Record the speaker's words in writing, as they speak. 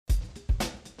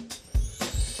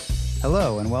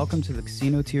Hello, and welcome to the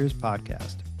Casino Tears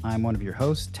podcast. I'm one of your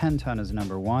hosts, 10 Ton is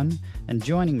number one, and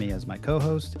joining me as my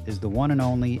co-host is the one and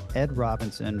only Ed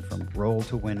Robinson from Roll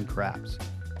to Win Craps.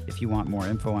 If you want more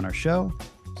info on our show,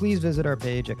 please visit our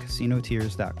page at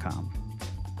casinotears.com.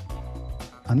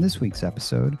 On this week's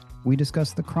episode, we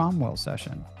discuss the Cromwell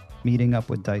session, meeting up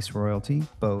with Dice Royalty,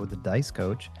 Bo the Dice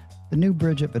Coach, the new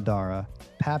Bridget Vidara,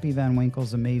 Pappy Van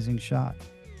Winkle's amazing shot.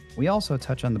 We also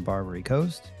touch on the Barbary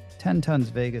Coast, 10 Tons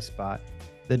Vegas spot,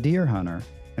 the Deer Hunter,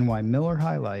 and why Miller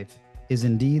High Life is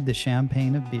indeed the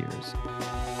champagne of beers.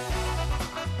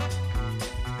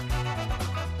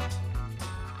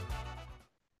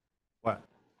 What?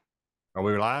 Are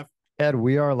we live? Ed,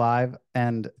 we are live,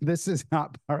 and this is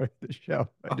not part of the show.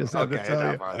 I just have to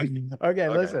tell you. Okay,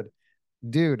 listen.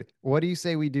 Dude, what do you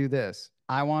say we do this?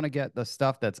 I want to get the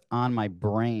stuff that's on my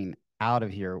brain out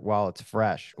of here while it's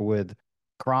fresh. With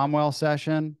Cromwell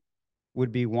session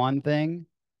would be one thing,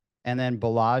 and then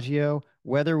Bellagio,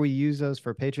 whether we use those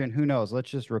for Patreon, who knows?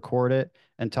 Let's just record it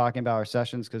and talking about our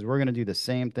sessions because we're going to do the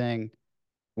same thing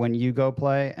when you go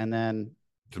play, and then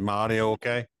Is my audio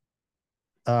okay?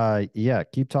 yeah,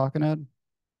 keep talking, Ed.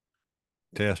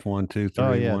 Test 1, 2, 3.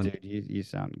 Oh yeah, 1. dude, you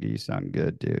sound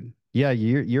good, dude. Yeah,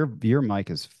 your mic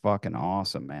is fucking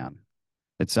awesome, man.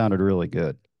 It sounded really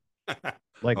good.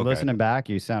 Like Okay. listening back,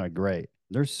 you sounded great.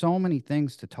 There's so many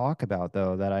things to talk about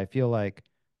though that I feel like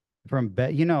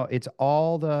it's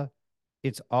all the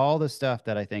stuff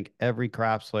that I think every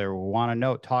craps player will want to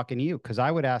know talking to you. Because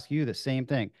I would ask you the same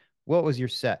thing. What was your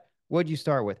set? What did you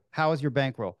start with? How was your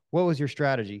bankroll? What was your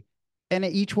strategy? And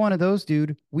at each one of those,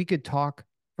 dude, we could talk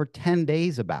for 10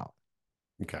 days about.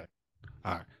 Okay.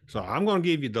 All right. So I'm going to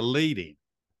give you the leading.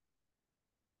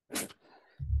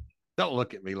 Don't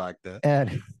look at me like that.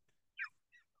 Ed,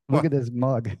 look at this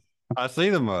mug. I see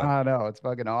the mug. I know. It's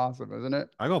fucking awesome, isn't it?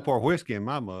 I'm going to pour whiskey in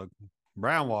my mug.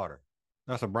 Brown water.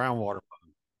 That's a brown water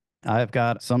mug. I've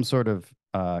got some sort of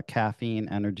caffeine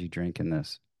energy drink in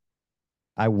this.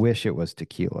 I wish it was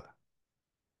tequila.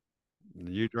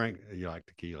 You like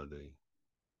tequila, do you?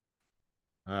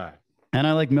 All right. And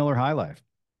I like Miller High Life.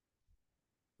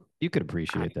 You could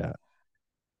appreciate that.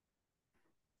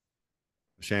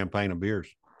 Champagne of beers.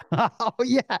 Oh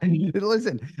yeah.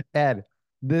 Listen, Ed,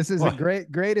 this is What? the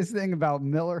greatest thing about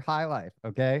Miller High Life,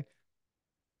 okay?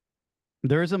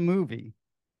 There's a movie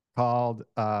called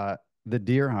The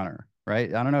Deer Hunter,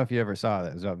 right? I don't know if you ever saw that.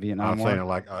 It was about Vietnam I've War. seen it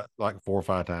like 4 or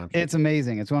 5 times. It's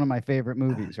amazing. It's one of my favorite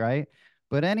movies, right?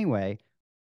 But anyway,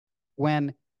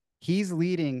 when he's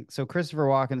leading, so Christopher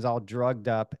Walken's all drugged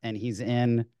up and he's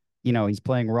in, he's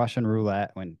playing Russian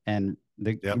roulette and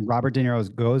Robert De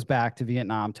Niro goes back to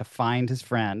Vietnam to find his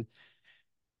friend.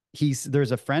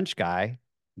 There's a French guy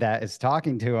that is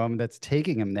talking to him that's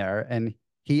taking him there, and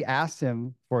he asked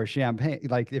him for champagne,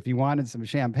 like if he wanted some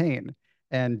champagne,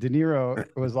 and De Niro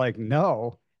was like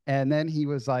no, and then he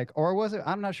was like, or was it?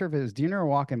 I'm not sure if it was De Niro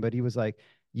Walken, but he was like,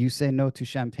 "You say no to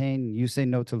champagne, you say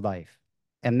no to life,"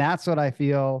 and that's what I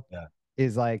feel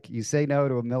is like you say no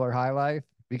to a Miller High Life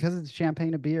because it's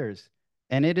champagne of beers.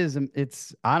 And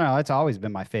it's, I don't know, it's always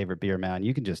been my favorite beer, man.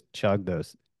 You can just chug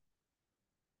those.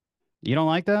 You don't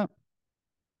like that?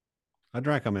 I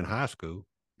drank them in high school.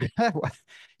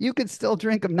 You could still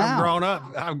drink them now.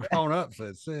 I've grown up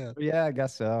since then. Yeah, I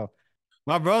guess so.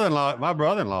 My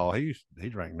brother-in-law, he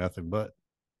drank nothing but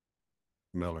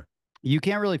Miller. You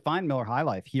can't really find Miller High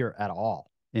Life here at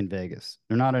all in Vegas.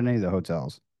 They're not in any of the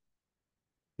hotels.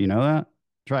 You know that?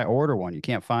 Try order one. You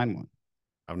can't find one.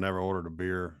 I've never ordered a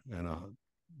beer in a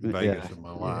Vegas in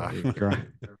my life.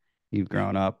 You've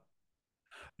grown up.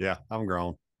 Yeah, I'm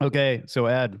grown. Okay, so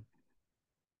Ed,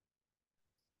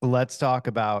 let's talk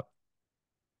about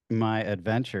my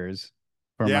adventures.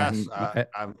 I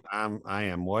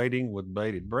am waiting with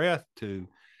bated breath to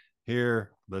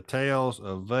hear the tales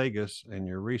of Vegas and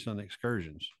your recent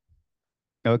excursions.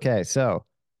 Okay, so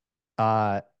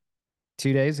 2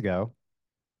 days ago,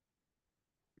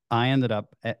 I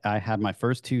had my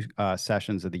first two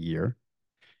sessions of the year,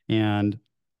 and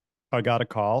I got a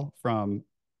call from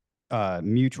a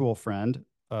mutual friend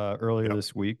earlier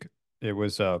this week. It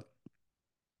was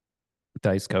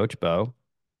Dice Coach Bo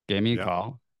gave me a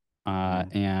call,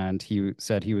 and he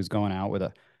said he was going out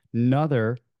with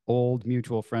another old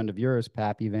mutual friend of yours,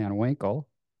 Pappy Van Winkle.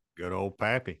 Good old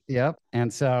Pappy. Yep.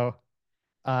 And so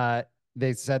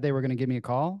they said they were going to give me a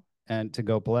call and to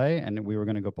go play, and we were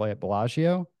going to go play at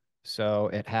Bellagio. So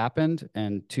it happened,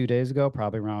 and 2 days ago,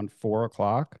 probably around 4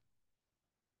 o'clock,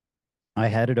 I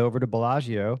headed over to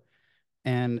Bellagio,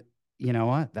 and you know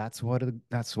what? That's one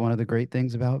of the great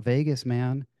things about Vegas,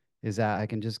 man, is that I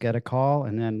can just get a call,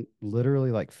 and then literally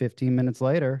like 15 minutes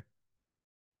later,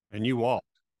 And you walked.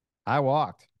 I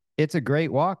walked. It's a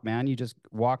great walk, man. You just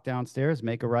walk downstairs,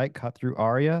 make a right, cut through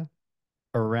Aria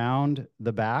around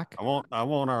the back. I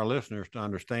want our listeners to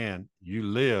understand you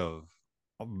live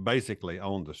basically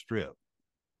on the strip.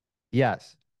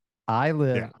 Yes. I Yeah.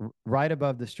 live right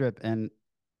above the strip. And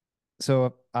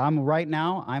so I'm right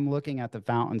now, I'm looking at the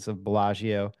fountains of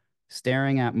Bellagio,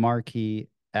 staring at Marquis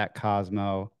at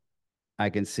Cosmo. I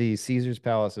can see Caesar's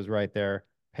Palace is right there,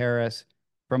 Paris.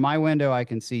 From my window, I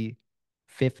can see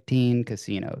 15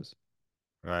 casinos.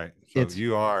 Right. So It's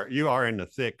you are in the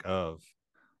thick of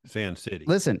Sin City.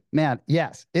 Listen, man,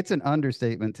 yes, it's an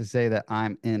understatement to say that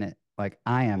I'm in it. Like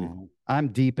Mm-hmm. I'm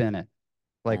deep in it,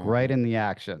 like right Mm-hmm. in the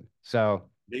action. So,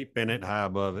 Deep in it, high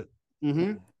above it.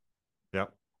 mhm.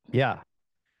 Yep. Yeah.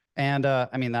 And I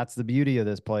mean, that's the beauty of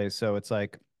this place. So it's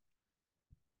like,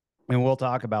 and we'll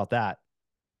talk about that,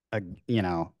 uh, you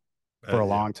know, for a Yeah.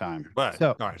 long time. But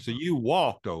So, all right. So you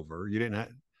walked over. You didn't have.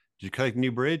 Did you take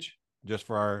New Bridge just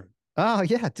for our? oh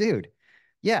yeah, dude.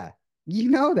 Yeah. You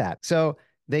know that. So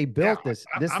they Yeah. built this.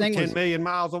 I, This I'm thing 10 was, million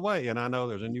miles away, and I know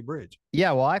there's a new bridge.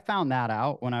 yeah, well, I found that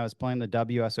out when I was playing the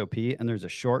WSOP, and there's a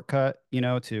shortcut,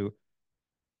 to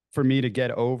for me to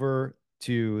get over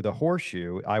to the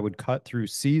horseshoe, I would cut through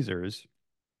Caesars.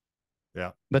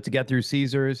 Yeah. But to get through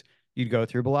Caesars, you'd go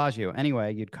through Bellagio.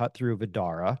 Anyway, you'd cut through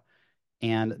Vidara,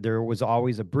 and there was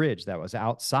always a bridge that was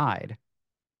outside.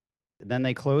 Then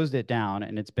they closed it down,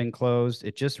 and it's been closed.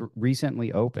 It just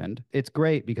recently opened. It's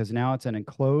great because now it's an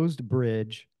enclosed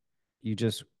bridge. You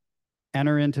just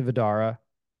enter into Vidara,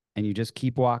 and you just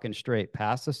keep walking straight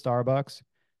past the Starbucks.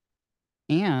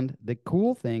 And the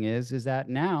cool thing is that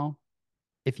now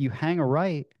if you hang a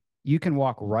right, you can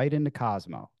walk right into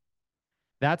Cosmo.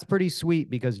 That's pretty sweet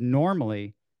because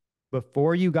normally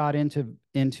before you got into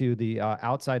the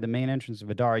outside the main entrance of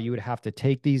Adara, you would have to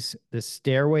take this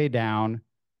stairway down,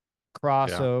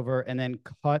 cross Yeah. over, and then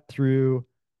cut through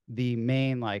the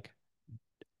main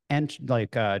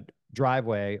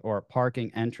driveway or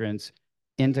parking entrance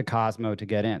into Cosmo to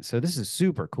get in. So this is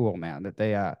super cool, man, that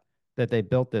they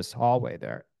built this hallway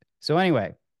there. So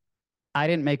anyway, I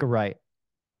didn't make a right.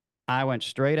 I went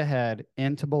straight ahead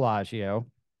into Bellagio.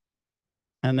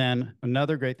 And then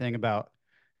another great thing about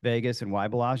Vegas and why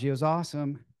Bellagio is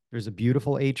awesome, there's a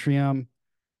beautiful atrium.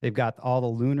 They've got all the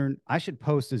lunar. I should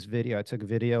post this video. I took a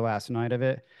video last night of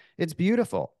it. It's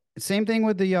beautiful. Same thing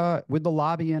with the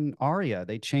lobby in Aria.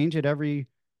 They change it every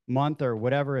month or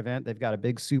whatever event. They've got a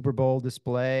big Super Bowl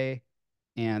display,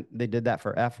 and they did that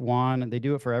for F1, and they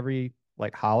do it for every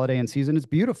like holiday and season. It's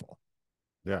beautiful.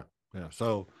 Yeah. Yeah.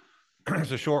 So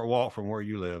it's a short walk from where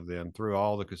you live, then through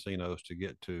all the casinos to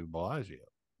get to Bellagio.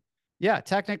 Yeah,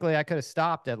 technically, I could have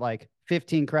stopped at like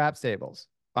 15 craps tables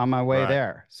on my way Right.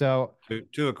 there. So,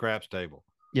 To a craps table.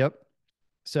 yep.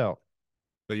 So,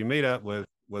 So you meet up with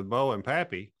Bo and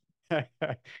Pappy.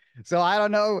 so I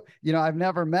don't know. I've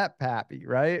never met Pappy,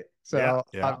 right? Yeah. So I'm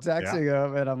Yeah. Yeah. texting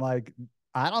him and I'm like,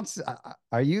 I don't.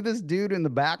 Are you this dude in the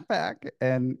backpack?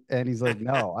 And he's like,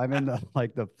 no, I'm in the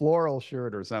like the floral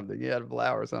shirt or something. He had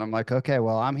flowers, and I'm like, okay,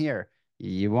 well, I'm here.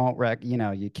 You won't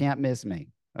you can't miss me.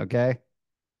 Okay,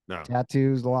 No.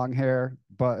 tattoos, long hair,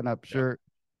 button up Yep. shirt.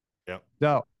 Yep.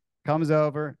 So comes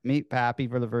over, meet Pappy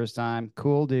for the first time.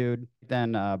 Cool dude.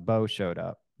 Then Bo showed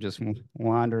up, just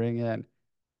wandering in.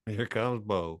 Here comes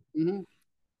Bo. Mhm.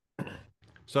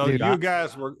 So Dude,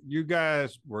 you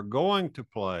guys were going to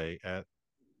play at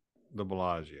the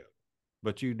Bellagio,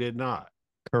 but you did not.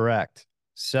 correct. I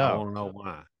So, want to know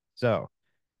why. so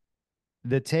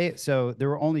so there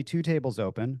were only two tables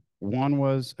open. One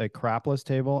was a crapless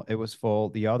table, it was full.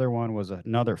 The other one was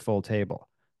another full table.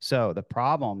 So the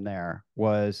problem there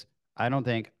was I don't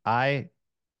think I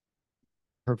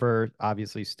prefer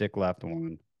obviously stick left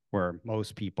one where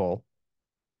most people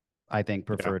I think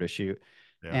Yeah. prefer to shoot.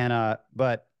 Yeah. And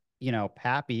but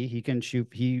Pappy, he can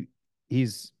shoot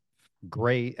he's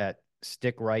great at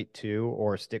stick right two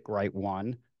or stick right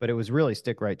one, but it was really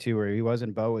stick right two where he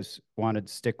wasn't. Bo was wanted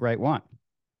stick right one.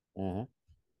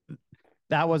 Mm-hmm.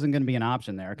 That wasn't going to be an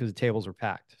option there because the tables were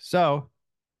packed. So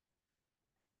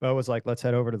Bo was like, let's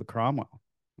head over to the Cromwell.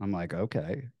 I'm like,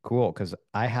 okay, cool. Because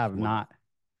I It's have not,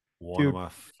 one of dude, my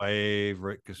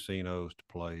favorite casinos to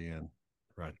play in,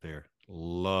 right there.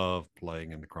 Love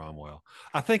playing in the Cromwell.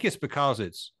 I think it's because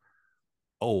it's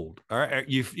old. Or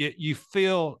you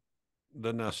feel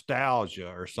the nostalgia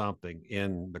or something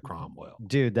in the Cromwell.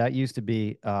 dude, that used to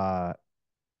be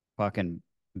fucking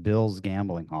Bill's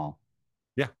Gambling Hall.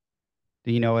 Yeah.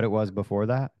 Do you know what it was before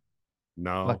that?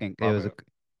 No, Fucking, it was probably.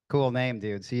 a cool name,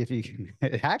 dude. See if you can,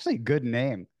 actually good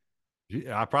name.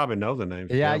 I probably know the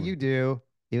names. Yeah, Tell you me. do.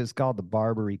 It was called the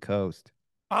Barbary Coast.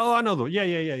 Oh, I know the. Yeah,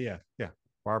 yeah, yeah, yeah, yeah.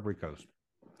 Barbary Coast.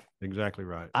 Exactly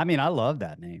right. I mean, I love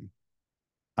that name.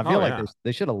 I feel Oh like yeah.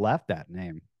 they should have left that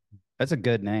name. That's a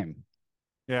good name.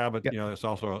 Yeah, but Yeah, you know, it's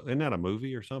also isn't that a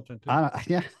movie or something too? I don't,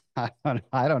 yeah,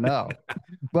 I don't know, I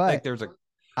think but there's a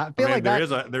I I feel mean like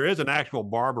that. there is an actual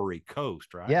Barbary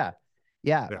Coast, right? Yeah,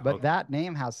 yeah, Yeah, but okay. that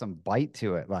name has some bite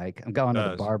to it. Like I'm going It to the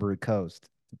does. Barbary Coast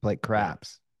to play Yeah.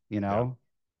 craps. You Yeah. know,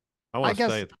 I I want to stay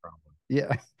guess. at the Cromwell.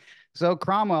 Yeah. So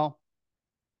Cromwell,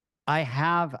 I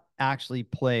have actually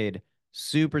played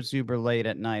super super late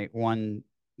at night one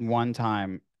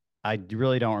time. I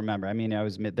really don't remember. I mean, I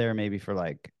was there maybe for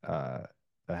like a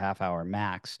half hour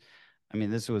max. I mean,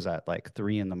 this was at like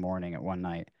 3 in the morning at one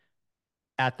night.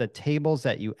 At the tables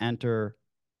that you enter,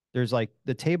 there's like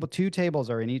the table, two tables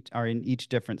are in each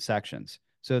different sections.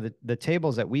 So the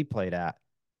tables that we played at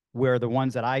were the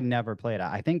ones that I never played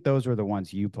at. I think those were the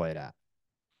ones you played at.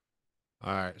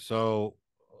 All right. So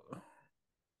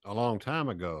a long time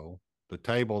ago, the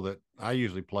table that I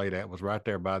usually played at was right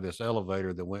there by this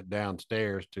elevator that went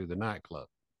downstairs to the nightclub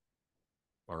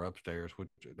or upstairs, which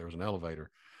there was an elevator.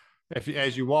 If you,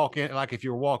 as you walk in, like if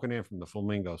you were walking in from the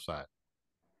Flamingo side,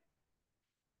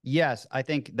 Yes, I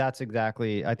think that's and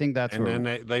where.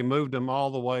 then they moved them all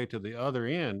the way to the other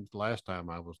end last time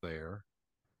I was there,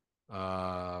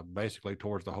 basically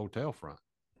towards the hotel front,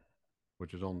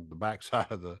 which is on the back side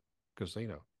of the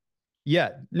casino. Yeah,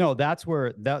 no, that's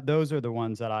where those are the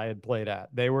ones that I had played at.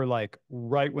 They were like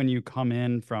right when you come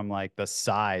in from like the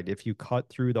side, if you cut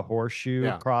through the horseshoe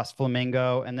Yeah, across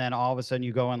Flamingo, and then all of a sudden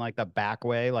you go in like the back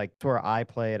way, like to where I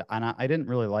played, and I didn't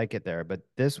really like it there. But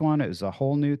this one, it was a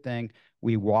whole new thing.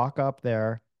 We walk up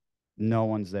there, no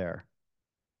one's there,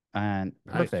 and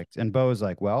nice. perfect. And Bo's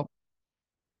like, well,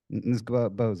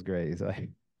 Bo's great. He's like,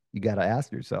 you got to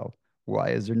ask yourself, why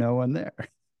is there no one there?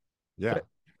 Yeah,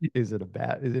 Is it a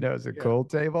bad, is it, is it a yeah. cool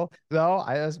table? So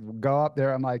I just go up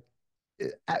there. I'm like,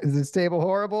 is this table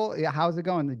horrible? Yeah, how's it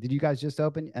going? Did you guys just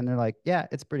open? And they're like, yeah,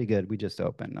 it's pretty good. We just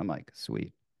opened. I'm like,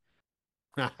 sweet.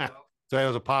 So it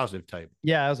was a positive table.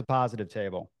 Yeah, it was a positive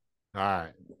table. All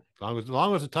right. As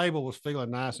long as the table was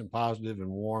feeling nice and positive and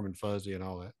warm and fuzzy and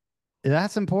all that.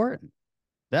 That's important.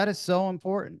 That is so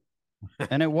important.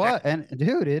 And it was, and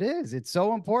dude, it is. It's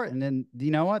so important. And you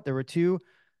know what? There were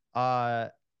uh,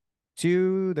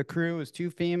 the crew was two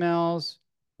females,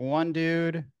 one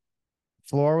dude,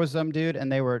 floor was some dude,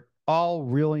 and they were all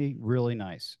really, really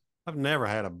nice. I've never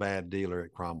had a bad dealer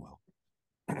at Cromwell.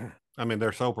 I mean,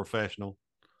 they're so professional,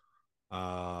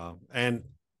 and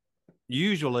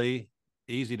usually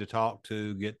easy to talk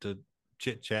to, get to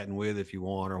chit chatting with if you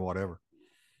want or whatever.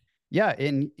 Yeah,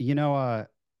 and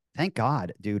thank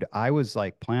God, dude. I was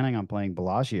like planning on playing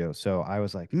Bellagio, so I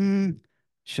was like,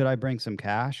 should I bring some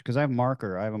cash? Because I have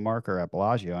marker. I have a marker at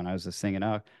Bellagio, and I was just thinking,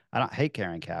 oh, I don't hate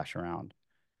carrying cash around,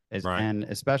 Right. and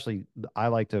especially I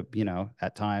like to,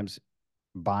 at times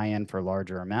buy in for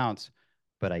larger amounts,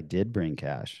 but I did bring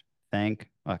cash. Thank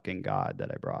fucking God that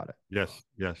I brought it. Yes.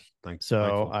 Yes. So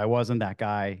Thankfully. I wasn't that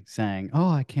guy saying, oh,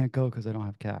 I can't go because I don't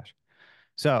have cash.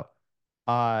 So,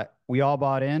 we all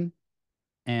bought in,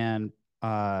 and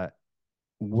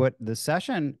what the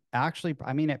session actually,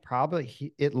 I mean,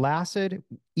 it lasted,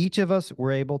 each of us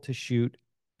were able to shoot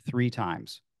 3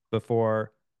 times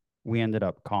before we ended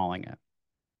up calling it.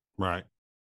 Right.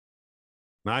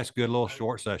 Nice, good little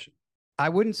short session. I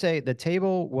wouldn't say the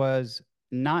table was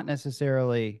not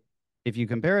necessarily, if you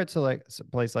compare it to like a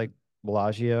place like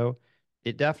Bellagio,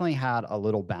 it definitely had a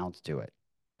little bounce to it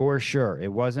for sure.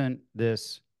 It wasn't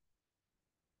this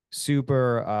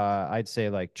super I'd say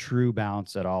like true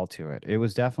bounce at all to it. It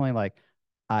was definitely like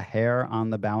a hair on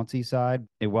the bouncy side.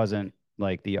 It wasn't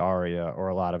like the Aria or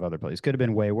a lot of other places. Could have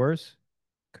been way worse,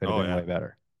 could have Oh been yeah. way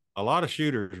better. A lot of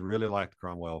shooters really liked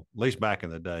Cromwell, at least back in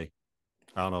the day.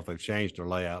 I don't know if they've changed their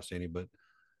layouts any, but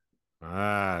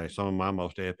some of my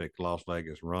most epic Las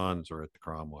Vegas runs are at the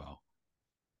Cromwell.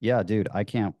 Yeah, dude, I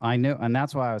can't. I knew, and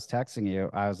that's why I was texting you.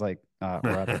 I was like,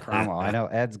 we're at the Cromwell. I know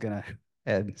Ed's gonna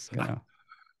Yeah,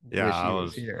 wish he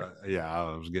was here. I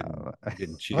was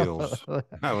getting chills. Uh,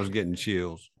 I was getting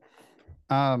chills.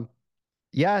 um,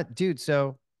 yeah, dude.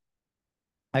 So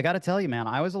I got to tell you, man,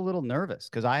 I was a little nervous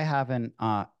because I haven't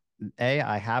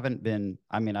been,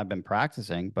 I mean, I've been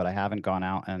practicing, but I haven't gone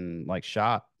out and like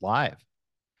shot live.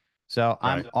 So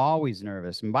I'm Right. always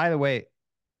nervous. And by the way,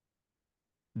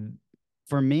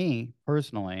 for me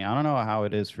personally, I don't know how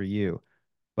it is for you,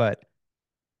 but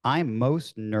I'm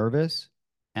most nervous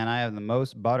and I have the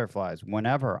most butterflies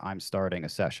whenever I'm starting a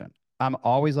session. I'm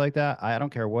always like that. I don't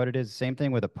care what it is. Same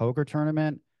thing with a poker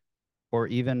tournament or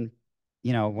even,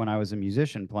 when I was a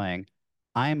musician playing,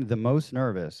 I'm the most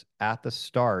nervous at the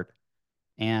start.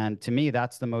 And to me,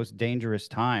 that's the most dangerous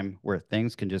time where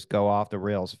things can just go off the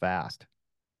rails fast.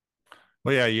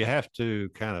 Well, yeah, you have to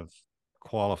kind of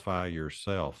qualify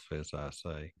yourself, as I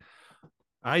say.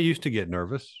 I used to get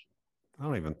nervous. I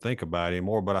don't even think about it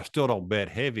anymore, but I still don't bet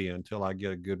heavy until I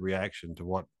get a good reaction to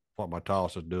what my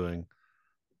toss is doing,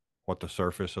 what the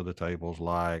surface of the table's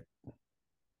like,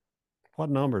 what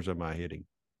numbers am I hitting?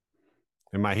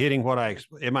 Am I hitting what I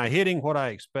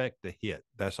expect to hit?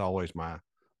 That's always my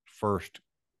first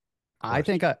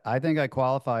question. I think I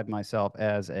qualified myself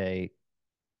as a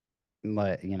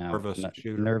Nervous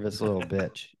shooter. nervous little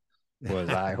bitch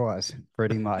I was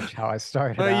pretty much how I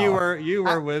started Well, you out. were you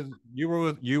I, were with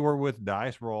you were with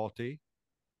Dice Royalty,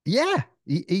 yeah,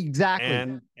 exactly,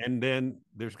 and then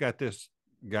there's got this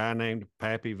guy named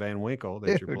Pappy Van Winkle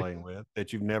that you're dude. playing with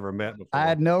that you've never met I before.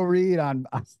 had no read on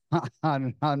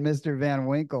on Mr. Van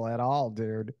Winkle at all,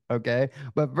 dude. Okay.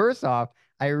 But first off,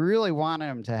 I really wanted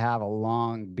him to have a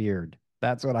long beard.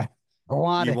 That's what I You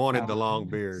wanted wanted him. the long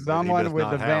beard, but he Someone does with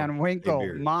the not have Van a Winkle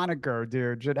beard. moniker,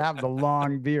 dude, should have the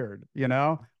long beard, you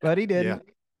know? But he Yeah, didn't.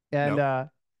 And nope.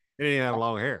 He didn't have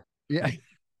long hair. yeah,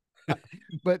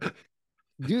 but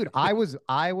dude,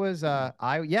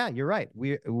 yeah, you're right.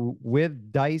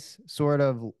 With Dice sort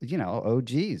of,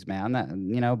 OGs, man.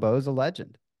 That Bo's a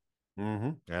legend.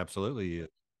 Absolutely,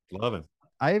 love him.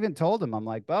 I even told him, I'm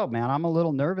like, Bo, man, I'm a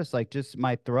little nervous. Like, just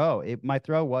my throw. My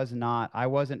throw was not. I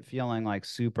wasn't feeling like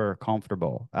super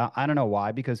comfortable. I don't know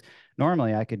why, because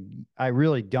normally I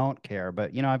really don't care.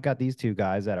 But I've got these two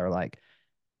guys that are like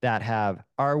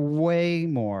are way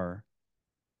more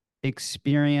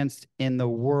experienced in the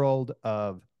world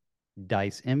of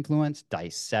dice influence,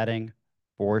 dice setting,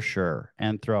 for sure,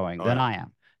 and throwing Oh than yeah, I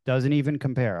am. Doesn't even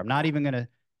compare. I'm not even gonna,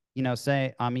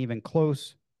 say I'm even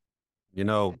close. you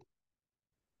know,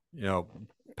 you know,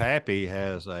 Pappy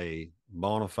has a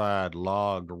bona fide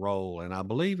logged roll, and I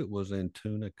believe it was in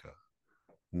Tunica,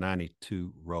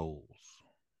 92 rolls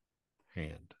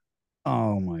hand.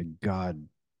 Oh my God.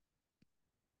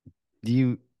 Do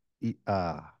you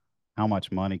uh how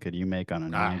much money could you make on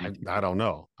a I 92? I don't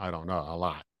know. I don't know a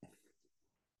lot.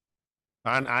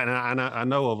 I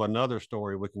know of another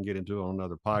story we can get into on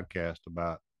another podcast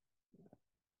about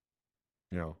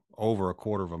over a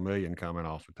quarter of a million coming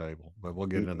off the table, but we'll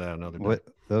get into that another day. What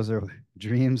those are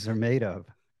dreams are made of.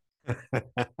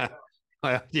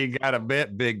 Well, you got to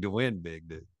bet big to win big,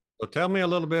 dude. So tell me a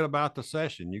little bit about the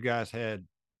session. You guys had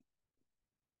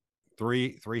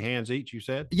three hands each, you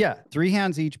said? Yeah, three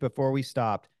hands each before we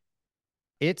stopped.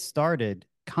 It started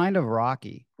kind of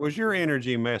rocky. Was your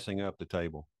energy messing up the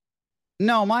table?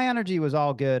 No, my energy was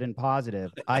all good and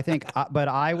positive. I think, but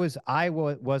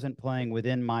wasn't playing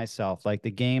within myself like the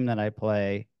game that I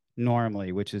play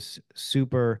normally, which is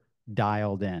super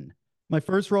dialed in. My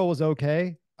first roll was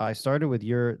okay. I started with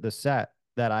the set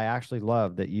that I actually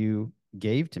loved that you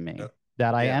gave to Uh, me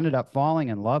that I yeah. ended up falling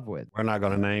in love with. We're not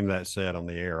going to name that set on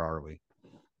the air, are we?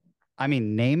 I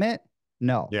mean, name it?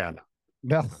 No, Yeah, no,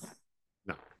 no.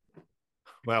 no.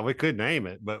 Well, we could name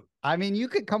it, but I mean, you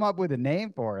could come up with a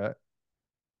name for it.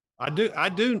 I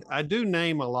do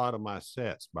name a lot of my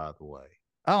sets, by the way.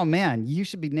 Oh man, you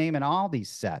should be naming all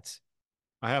these sets.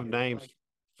 I have names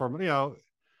for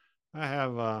I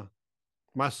have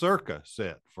my Circa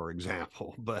set, for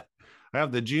example, but I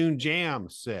have the June Jam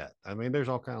set. I mean, there's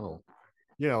all kind of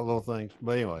little things.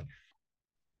 But anyway,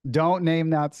 Don't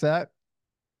name that set.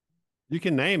 you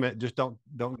can name it, just don't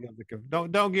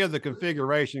give the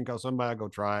configuration because somebody will go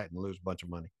try it and lose a bunch of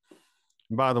money.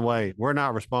 And by the way, we're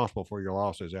not responsible for your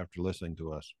losses after listening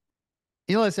to us.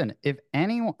 You listen, if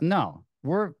anyone, no,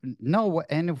 we're no,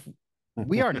 and if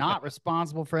we are not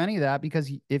responsible for any of that,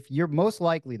 because if you're most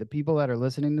likely the people that are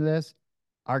listening to this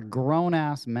are grown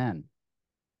ass men,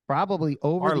 probably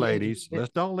over Our the age of ladies, let's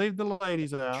don't leave the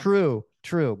ladies out. True,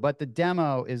 true. But the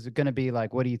demo is going to be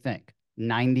like, what do you think?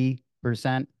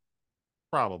 90%?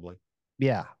 Probably.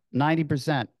 Yeah,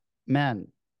 90% men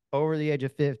over the age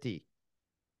of 50.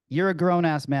 You're a grown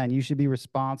ass man. You should be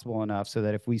responsible enough so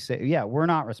that if we say, yeah, we're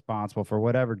not responsible for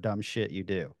whatever dumb shit you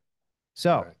do.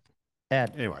 So, Right.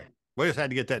 Ed, Anyway, we just had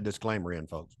to get that disclaimer in,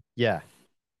 folks. yeah,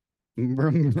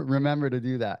 remember to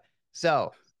do that.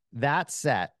 So, that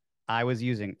set I was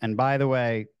using, and by the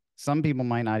way, some people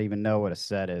might not even know what a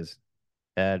set is,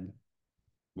 Ed.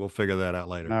 We'll figure that out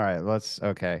later. All right,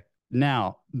 okay.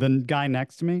 Now, the guy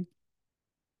next to me,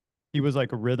 he was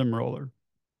like a rhythm roller,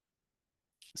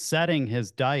 setting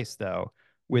his dice though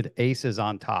with aces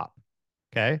on top.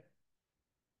 Okay.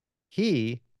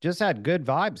 He just had good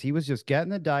vibes. He was just getting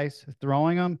the dice,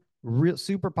 throwing them, real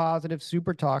super positive,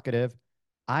 super talkative.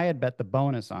 I had bet the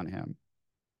bonus on him,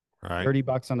 Right.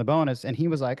 $30 on the bonus, and he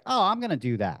was like, "Oh, I'm gonna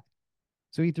do that."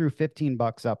 So he threw 15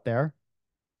 bucks up there.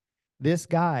 This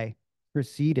guy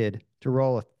proceeded to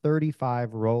roll a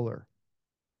 35 roller.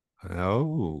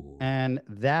 Oh, And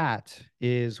that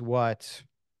is what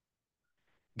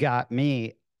got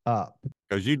me up.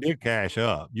 because you did cash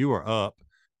up. You were up,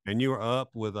 and you were up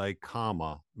with a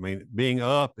comma. I mean, being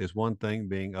up is one thing.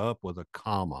 Being up with a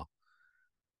comma,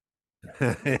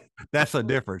 that's a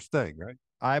different thing, right?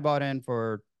 I bought in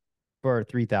for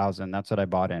 3,000. That's what I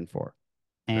bought in for.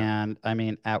 Yeah, And I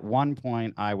mean, at one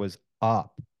point I was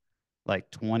up like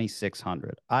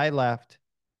 2,600. I left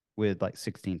with like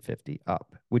 1,650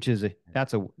 up, which is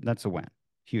that's a win.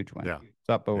 Huge win. yeah, It's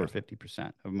up over yeah.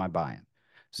 50% of my buy-in. You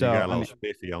So, got a I little mean,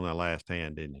 spiffy on that last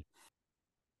hand, didn't you?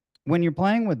 when you're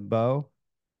playing with Bo,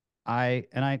 I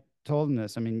told him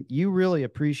this. I mean, you really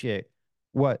appreciate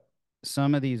what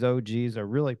some of these OGs are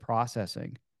really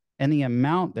processing, and the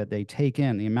amount that they take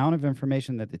in, the amount of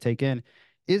information that they take in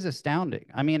is astounding.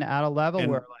 I mean, at a level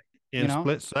where And like, you in know,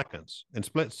 split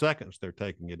seconds, they're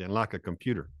taking it in like a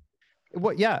computer.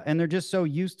 what yeah, and they're just so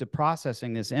used to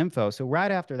processing this info. So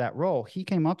right after that roll, he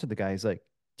came up to the guy. He's like,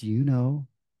 "Do you know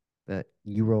that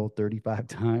you rolled 35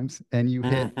 times and you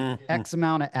hit X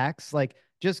amount of X?" Like,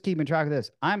 just keeping track of this.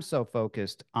 I'm so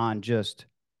focused on just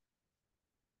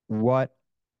what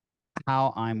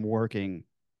how I'm working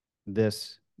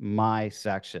this my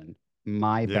section,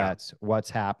 my Yeah, bets, what's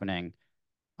happening,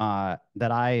 that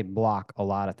I block a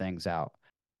lot of things out.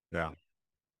 yeah.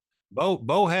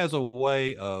 Bo has a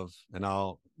way of, and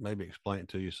I'll maybe explain it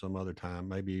to you some other time,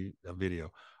 maybe a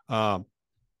video. Um,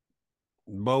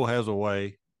 Bo has a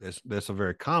way that's a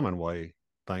very common way,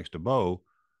 thanks to Bo,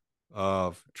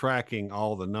 of tracking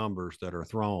all the numbers that are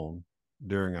thrown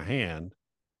during a hand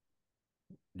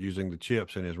using the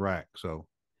chips in his rack. So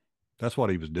that's what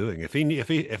he was doing.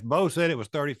 If Bo said it was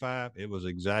 35, it was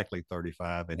exactly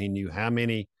 35, and he knew how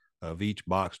many of each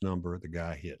box number the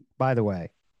guy hit. By the way,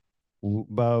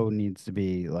 Bo needs to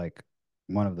be like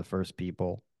one of the first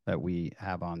people that we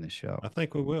have on this show. I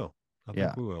think we will. I Yeah,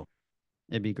 think we will.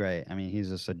 it'd be great. I mean, he's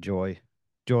just a joy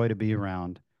to be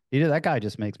around. That guy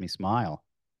just makes me smile.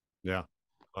 Yeah.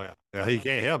 Oh, yeah. Yeah. He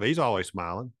can't help it. He's always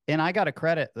smiling. And I got to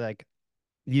credit like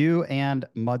you and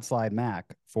Mudslide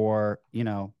Mac for,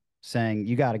 saying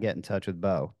you got to get in touch with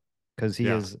Bo because he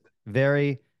Yeah. is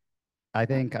very, I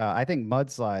think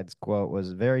Mudslide's quote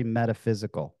was very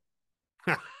metaphysical.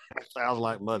 Sounds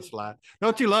like mudslide.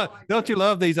 Don't you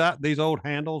love these old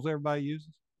handles everybody uses?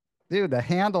 Dude, the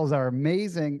handles are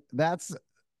amazing.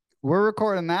 We're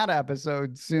recording that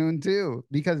episode soon too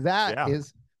because that Yeah.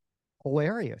 is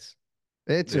hilarious.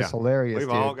 It's just Yeah. hilarious, We've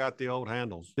all dude. got the old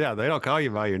handles. Yeah, they don't call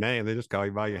you by your name, they just call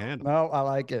you by your handle. No, I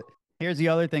like it. Here's the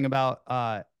other thing about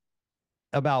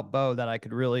Bo that I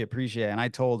could really appreciate, and I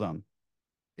told him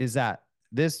is that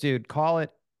this dude call it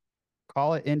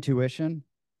intuition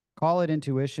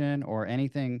or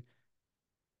anything.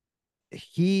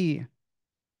 He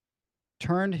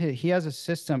he has a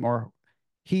system, or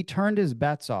he turned his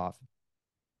bets off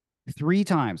three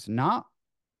times, not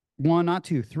one, not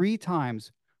two, three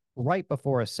times right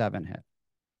before a seven hit.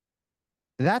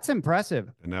 That's impressive.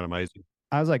 Isn't that amazing?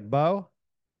 I was like, Bo,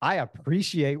 I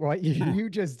appreciate what you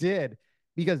just did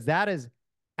because that is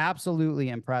absolutely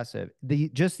impressive. The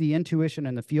intuition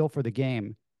and the feel for the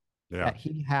game Yeah. that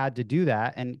he had to do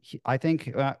that. And I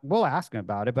think we'll ask him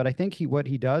about it, but I think what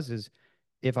he does is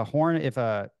if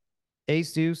a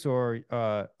ace deuce or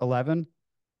 11,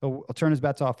 he'll turn his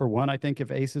bets off for one. I think if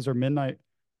aces or midnight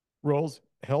rolls,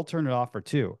 he'll turn it off for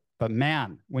two. But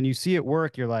man, when you see it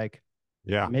work, you're like,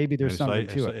 Yeah. maybe And there's something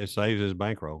to it. it saves his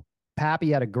bankroll.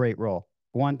 Pappy had a great roll.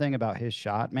 One thing about his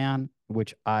shot, man,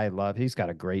 which I love, he's got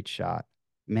a great shot.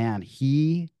 Man,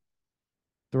 he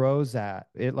throws that.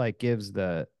 It like gives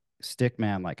the stick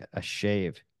man like a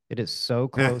shave. It is so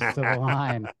close to the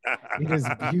line. It is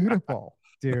beautiful,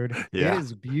 dude. It Yeah.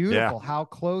 is Yeah. beautiful how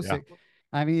close Yeah. it.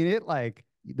 I mean, it like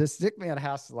the stick man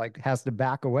has to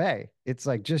back away. It's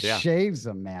like just Yeah. shaves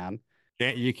him, man.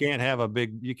 You can't have a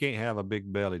big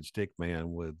bellied stick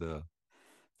man with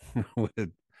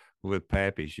with with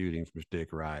Pappy shooting from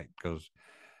stick right because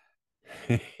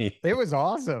It was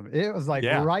awesome. It was like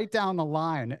yeah. right down the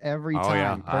line every Oh yeah.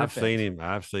 time. Perfect.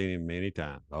 I've seen him many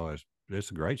times. Oh,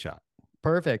 it's a great shot.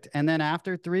 Perfect. And then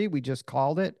after three, we just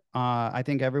called it. I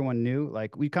think everyone knew,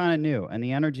 like we kind of knew, and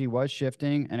the energy was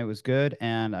shifting and it was good.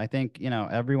 And I think,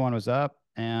 everyone was up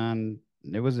and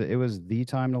it was the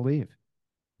time to leave.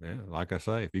 Yeah, like I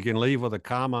say, if you can leave with a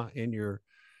comma in your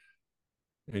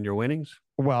winnings,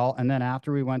 Well, and then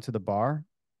after we went to the bar,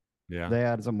 Yeah. They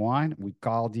had some wine. We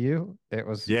called you. It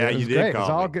was You did great. It was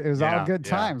call all me. good. It was all good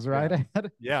times, right?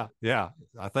 Yeah.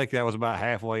 I think that was about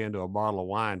halfway into a bottle of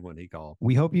wine when he called.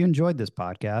 We hope you enjoyed this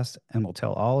podcast and will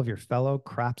tell all of your fellow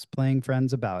craps playing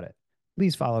friends about it.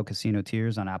 Please follow Casino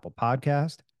Tears on Apple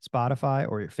Podcast, Spotify,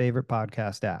 or your favorite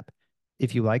podcast app.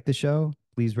 If you like the show,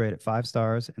 please rate it 5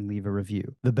 stars and leave a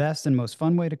review. The best and most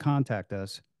fun way to contact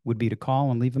us would be to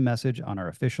call and leave a message on our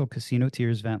official Casino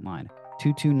Tears vent line,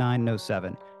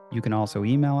 229-07. You can also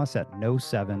email us at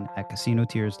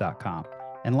no7@casinotears.com.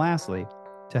 And lastly,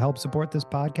 to help support this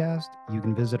podcast, you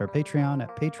can visit our Patreon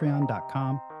at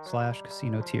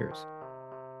patreon.com/casinotears.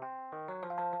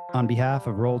 On behalf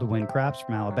of Roll to Win Craps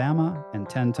from Alabama and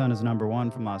 10 Ton is number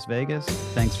 1 from Las Vegas,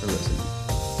 thanks for listening.